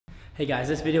Hey guys,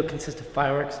 this video consists of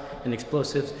fireworks and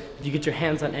explosives. If you get your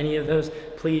hands on any of those,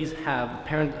 please have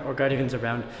parents or guardians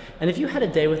around. And if you had a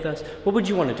day with us, what would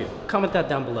you want to do? Comment that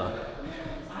down below.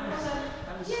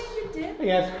 Yes, you did. Hey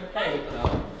guys. Hey.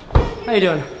 How you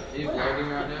doing? Are you vlogging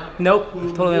right now? Nope,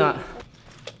 totally not.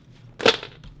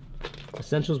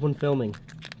 Essentials when filming: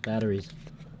 batteries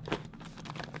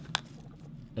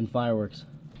and fireworks.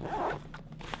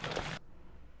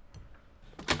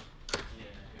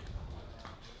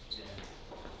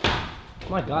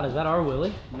 Oh my god, is that our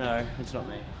Willie? No, it's not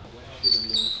me.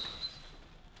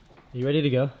 Are you ready to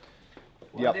go?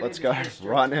 Yep, let's go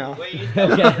right now.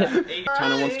 Okay.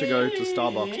 Tanner wants to go to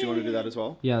Starbucks. Do you want to do that as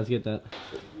well? Yeah, let's get that.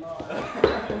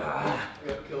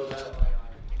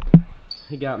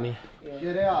 He got me.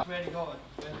 Get out.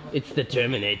 It's the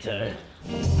Terminator.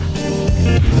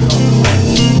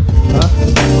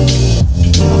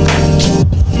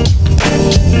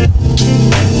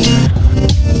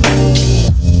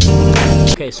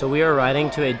 Okay, so we are riding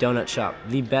to a donut shop,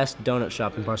 the best donut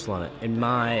shop in Barcelona, in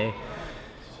my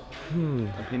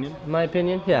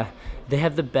opinion, yeah. They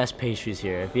have the best pastries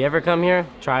here. If you ever come here,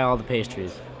 try all the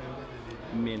pastries.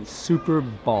 Mint. Super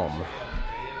bomb.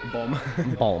 Bomb.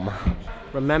 Bomb.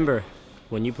 Remember,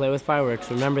 when you play with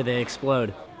fireworks, remember they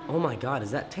explode. Oh my god,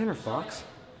 is that Tanner Fox?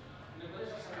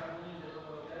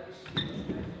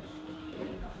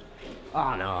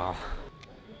 Oh no.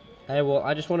 Hey, well,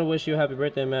 I just want to wish you a happy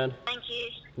birthday, man. Thank you.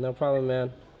 No problem,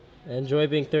 man. Enjoy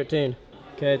being 13.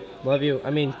 Okay, love you.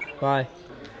 Bye.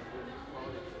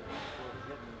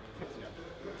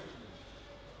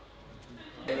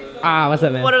 Ah, what's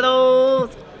up, man? What are those?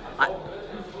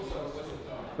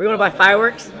 We're gonna buy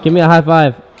fireworks? Give me a high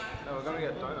five. No, we're gonna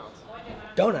get donuts.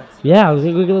 Donuts. Yeah, I was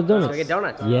gonna go get donuts. We're gonna get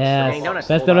donuts. Yeah, We're getting donuts.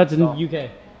 best donuts in the UK.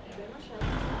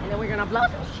 And then we're gonna blow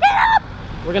some shit up.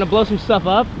 We're gonna blow some stuff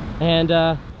up, and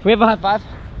can we have a high five?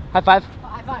 High five?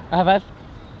 High five. A high five?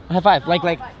 A high five,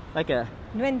 like a...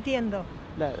 No entiendo.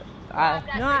 No, No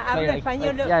hablo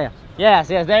español. yeah. Yes,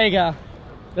 there you go.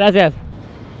 Gracias.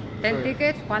 10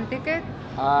 tickets, 1 ticket.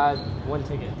 1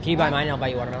 ticket. Can you buy mine? I'll buy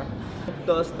you watermelon.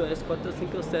 2, 3, 4, 5,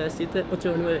 6, 7, 8,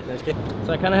 9. No, just kidding.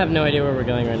 So I kind of have no idea where we're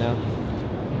going right now.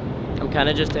 I'm kind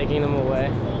of just taking them away.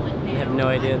 I have no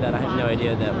idea that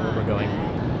where we're going.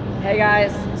 Hey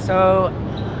guys, so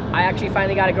I actually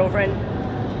finally got a girlfriend.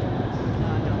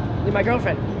 You're my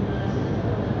girlfriend.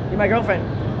 You're my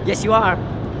girlfriend. Yes, you are.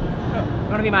 You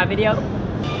wanna be my video?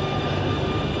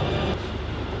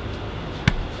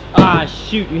 Ah,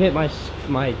 shoot! You hit my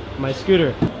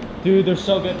scooter. Dude, they're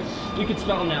so good. You can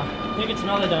smell them now. You can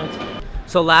smell the donuts.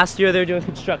 So last year they were doing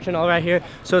construction all right here,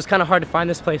 so it's kind of hard to find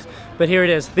this place. But here it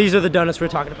is. These are the donuts we're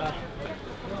talking about.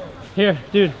 Here,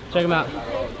 dude, check them out.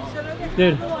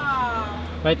 Dude,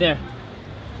 right there.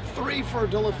 3 for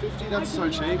 $1.50. That's so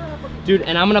cheap. Dude,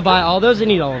 and I'm gonna buy all those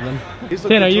and eat all of them. These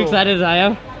look Tan, are you cool. excited as I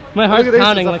am? My heart's Look at this,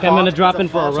 pounding it's a like I'm gonna drop in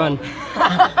for a fart run.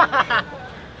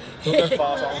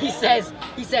 He says,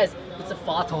 it's a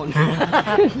photon.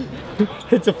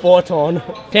 It's a photon.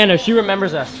 Tanner, she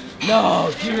remembers us.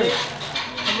 No, dude.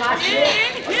 From last year?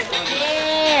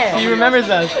 Yeah. She remembers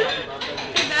us.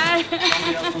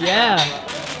 Yeah.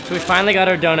 So we finally got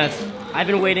our donuts. I've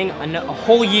been waiting a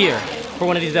whole year for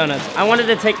one of these donuts. I wanted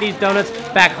to take these donuts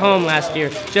back home last year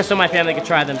just so my family could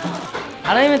try them.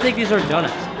 I don't even think these are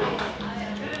donuts.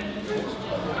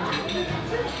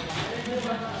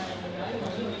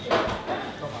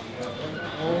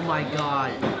 Oh my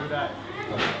god.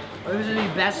 Those are the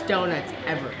best donuts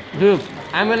ever. Dude,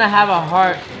 I'm gonna have a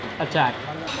heart attack.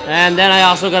 And then I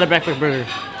also got a breakfast burger.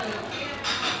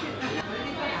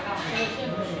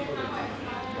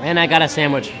 And I got a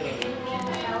sandwich.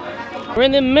 We're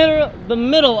in the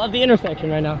middle of the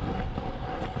intersection right now.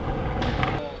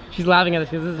 She's laughing at us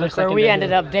because this is our second Where we day ended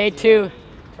here. up, day 2.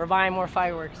 We're buying more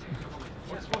fireworks.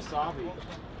 What's wasabi?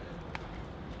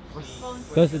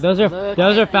 Those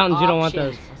are fountains. You don't want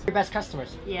those. Your best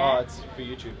customers. Oh, Yeah, it's for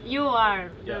YouTube. you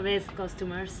are the best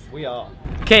customers. We are.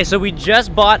 Okay, so we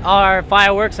just bought our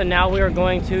fireworks and now we are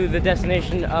going to the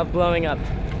destination of blowing up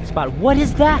spot. What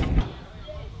is that?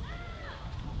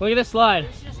 Look at this slide.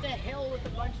 It's just a hill with a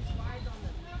bunch of slides on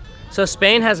them. So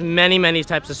Spain has many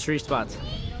types of street spots.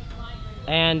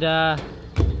 And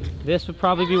this would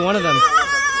probably be one of them.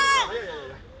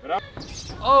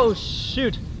 Oh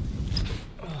shoot.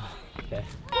 Okay.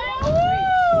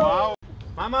 Wow.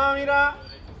 Mama, mira.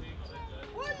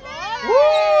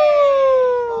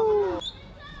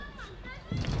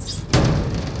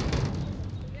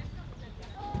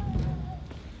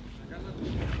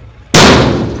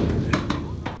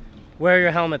 Wear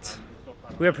your helmets.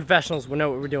 We are professionals. We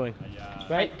know what we're doing.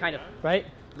 Right? Kind of. Right?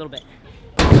 A little bit.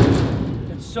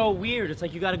 It's so weird. It's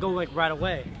like you gotta go like right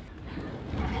away.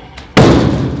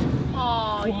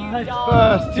 Oh, you dog.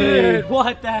 First Dude,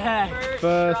 what the heck?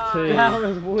 First tee. That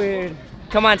was weird.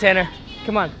 Come on, Tanner.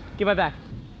 Come on. Get my back.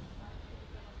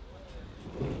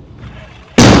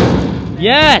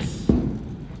 Yes!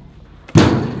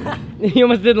 He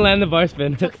almost didn't land the bar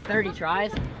spin. Took 30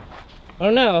 tries. I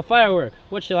don't know, a firework.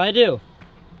 What shall I do?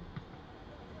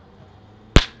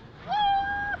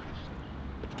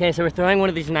 Okay, so we're throwing one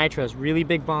of these nitros, really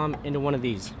big bomb, into one of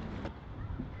these.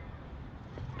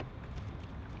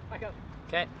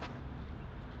 Okay.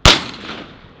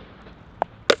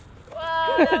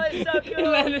 Whoa, that was so cool.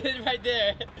 Landed it right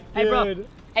there. Hey, bro.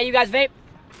 Hey, you guys vape?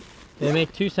 They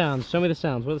make two sounds. Show me the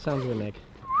sounds. What are the sounds they make?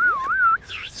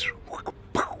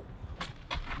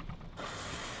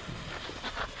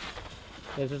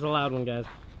 This is a loud one, guys.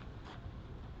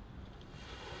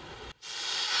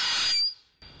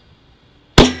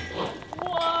 Whoa!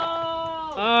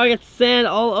 Oh, I got sand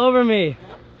all over me.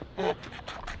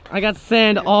 I got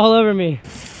sand all over me.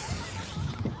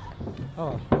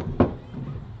 Oh.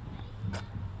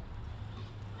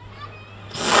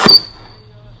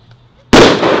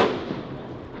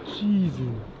 Jesus.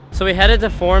 So we headed to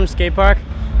Forum Skate Park,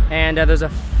 and there's a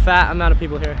fat amount of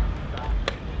people here.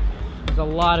 There's a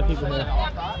lot of people here.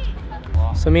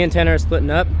 So me and Tanner are splitting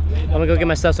up. I'm gonna go get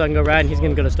my stuff so I can go ride, and he's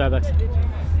gonna go to Starbucks.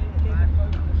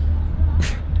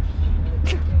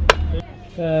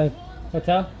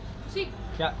 Hotel?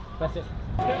 Yeah, that's it.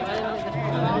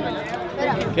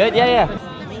 Good, yeah.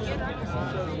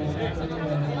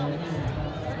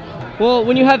 Well,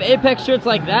 when you have Apex shirts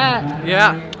like that,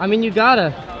 Yeah. I mean, you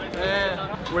gotta.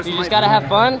 You just gotta have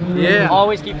fun. Yeah.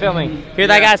 Always keep filming. Hear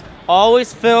that, guys?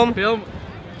 Always film. Film.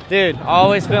 Dude,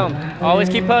 always film. Always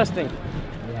keep posting.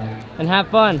 And have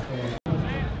fun.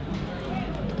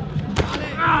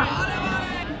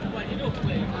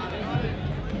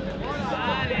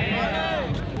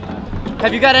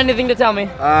 Have you got anything to tell me?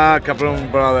 Capron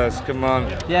brothers, come on.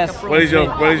 Yes. Where is your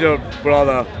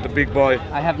brother, the big boy?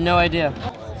 I have no idea.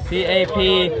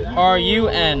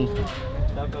 C-A-P-R-U-N.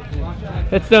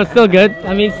 It's still good.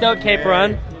 I mean, still Cape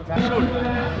Run.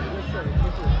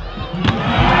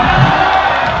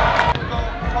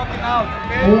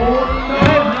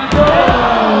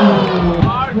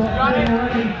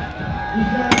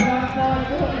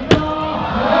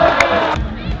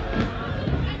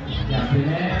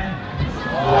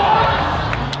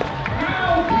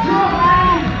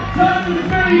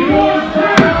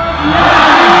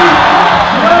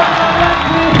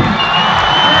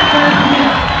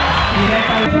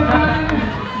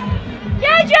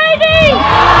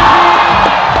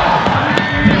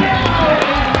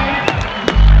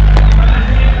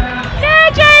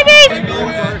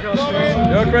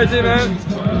 You're crazy, man.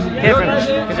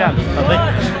 Good job. Lovely.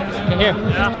 Here.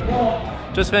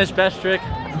 Yeah. Just finished best trick.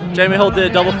 Jamie Holt did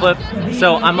a double flip,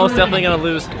 so I'm most definitely gonna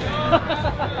lose. That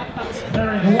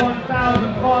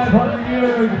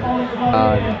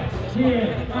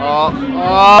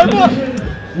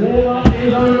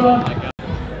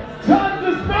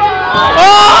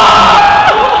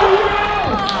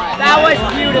was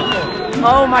beautiful.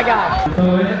 Oh my God.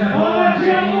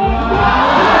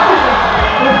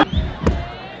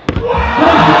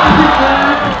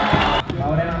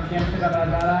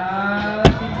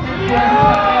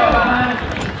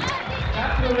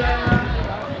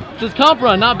 This is comp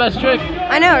run, not best trick.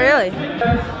 I know, really.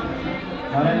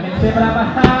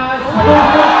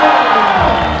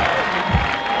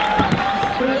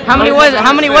 How many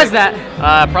was that?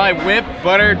 Probably whip,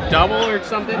 butter, double or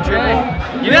something.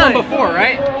 Triple. You did one before,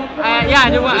 right? Yeah, I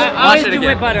do. I always do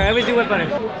whip butter. I always do whip butter.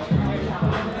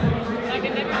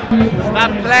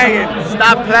 Stop playing!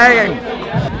 Stop playing!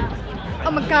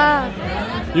 Oh my God.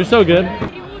 You're so good.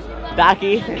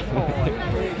 Backy.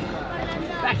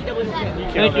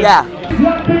 Thank you. Yeah.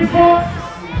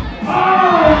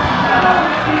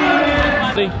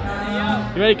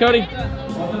 You ready, Cody?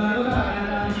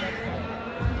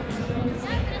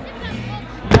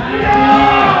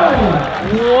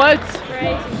 What?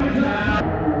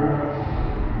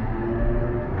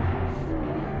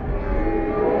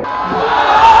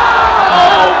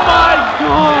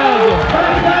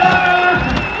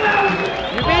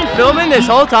 You've been filming this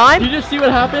whole time? Did you just see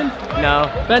what happened? No.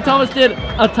 Ben Thomas did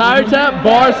a tire tap,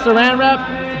 bar, saran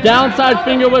wrap, downside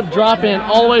finger whip, drop in,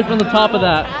 all the way from the top of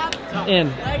that,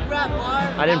 in.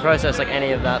 I didn't process like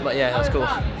any of that, but yeah, that was cool.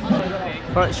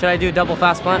 Should I do double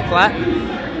fast plant flat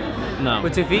No.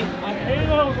 with 2 feet?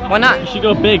 Why not? You should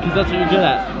go big, because that's what you're good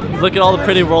at. Look at all the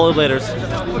pretty rollerbladers.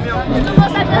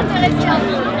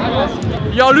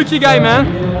 You're a lucky guy, man.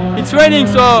 It's raining,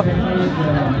 so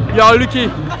you're lucky.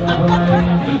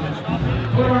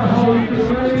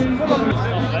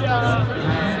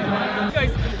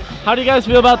 How do you guys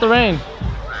feel about the rain?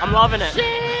 I'm loving it.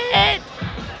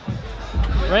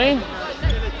 Rain?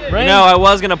 Rain? You know, I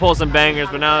was gonna pull some bangers,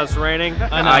 but now it's raining.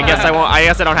 I know. I guess I won't. I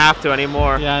guess I don't have to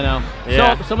anymore. Yeah, I know.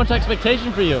 Yeah. So much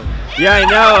expectation for you. Yeah, I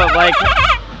know. Like,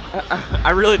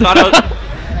 I really thought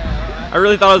I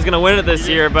really thought I was gonna win it this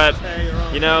year, but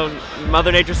you know,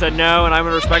 Mother Nature said no, and I'm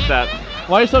gonna respect that.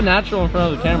 Why are you so natural in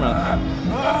front of the camera?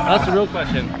 That's the real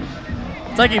question.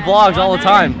 It's like he vlogs all the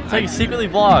time. It's like he secretly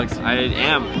vlogs.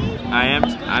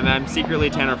 I'm secretly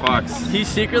Tanner Fox. He's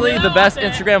secretly the best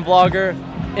Instagram vlogger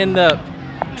in the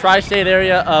tri-state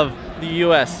area of the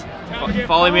U.S.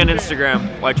 Follow me on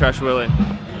Instagram, White Trash Willie.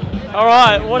 All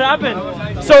right, what happened?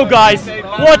 So guys,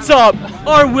 what's up?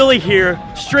 Our Willie here,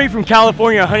 straight from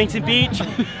California, Huntington Beach.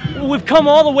 We've come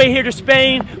all the way here to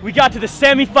Spain. We got to the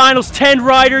semifinals, 10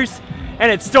 riders,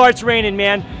 and it starts raining,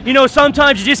 man. You know,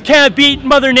 sometimes you just can't beat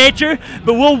Mother Nature,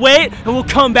 but we'll wait and we'll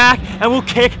come back and we'll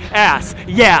kick ass.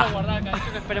 Yeah.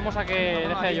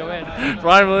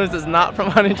 Ryan Williams is not from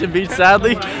Huntington Beach,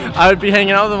 sadly. I would be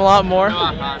hanging out with him a lot more.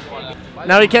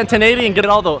 Now he can't 1080 and get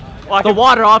all the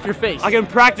water off your face. I can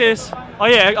practice. Oh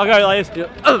yeah, I got like this.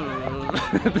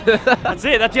 That's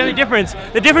it, that's the only difference.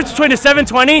 The difference between a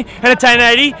 720 and a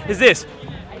 1080 is this.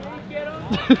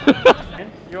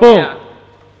 Boom.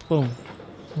 Boom.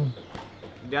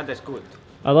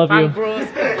 I love you.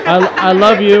 I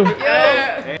love you.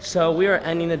 So we are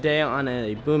ending the day on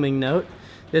a booming note.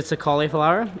 It's a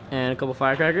cauliflower and a couple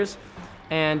firecrackers,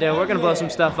 and we're gonna blow some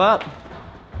stuff up.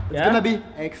 It's gonna be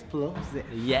explosive.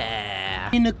 Yeah.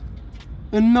 In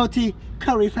a naughty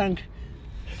curry funk.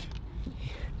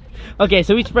 Okay,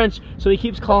 so he's French, so he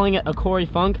keeps calling it a Cory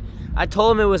Funk. I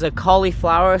told him it was a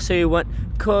cauliflower, so he went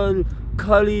Cory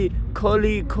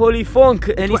Funk,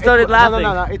 and he started laughing.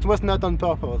 No, it was not on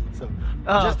purpose. So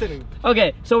just kidding.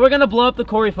 Okay, so we're gonna blow up the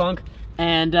Cory Funk,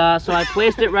 and so I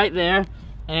placed it right there,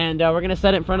 and we're gonna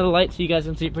set it in front of the light so you guys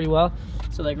can see it pretty well.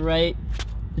 So like right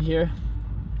here.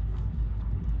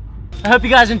 I hope you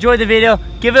guys enjoyed the video.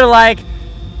 Give it a like,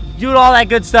 do all that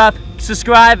good stuff,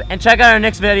 subscribe, and check out our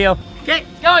next video. Okay,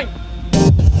 going.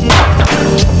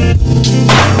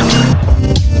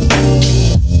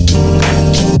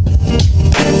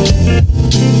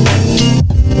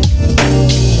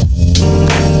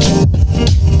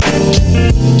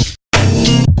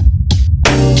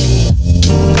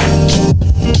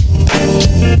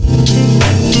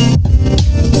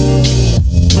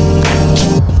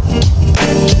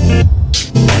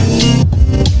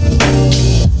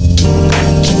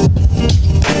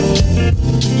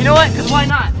 You know what? Because why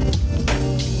not?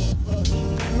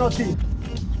 Naughty.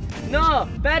 No,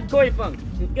 bad Cory Funk.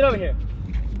 Get over here.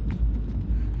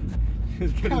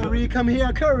 Curry, come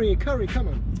here, Curry, come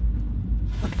on.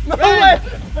 No way!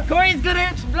 Cory's gonna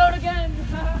explode again!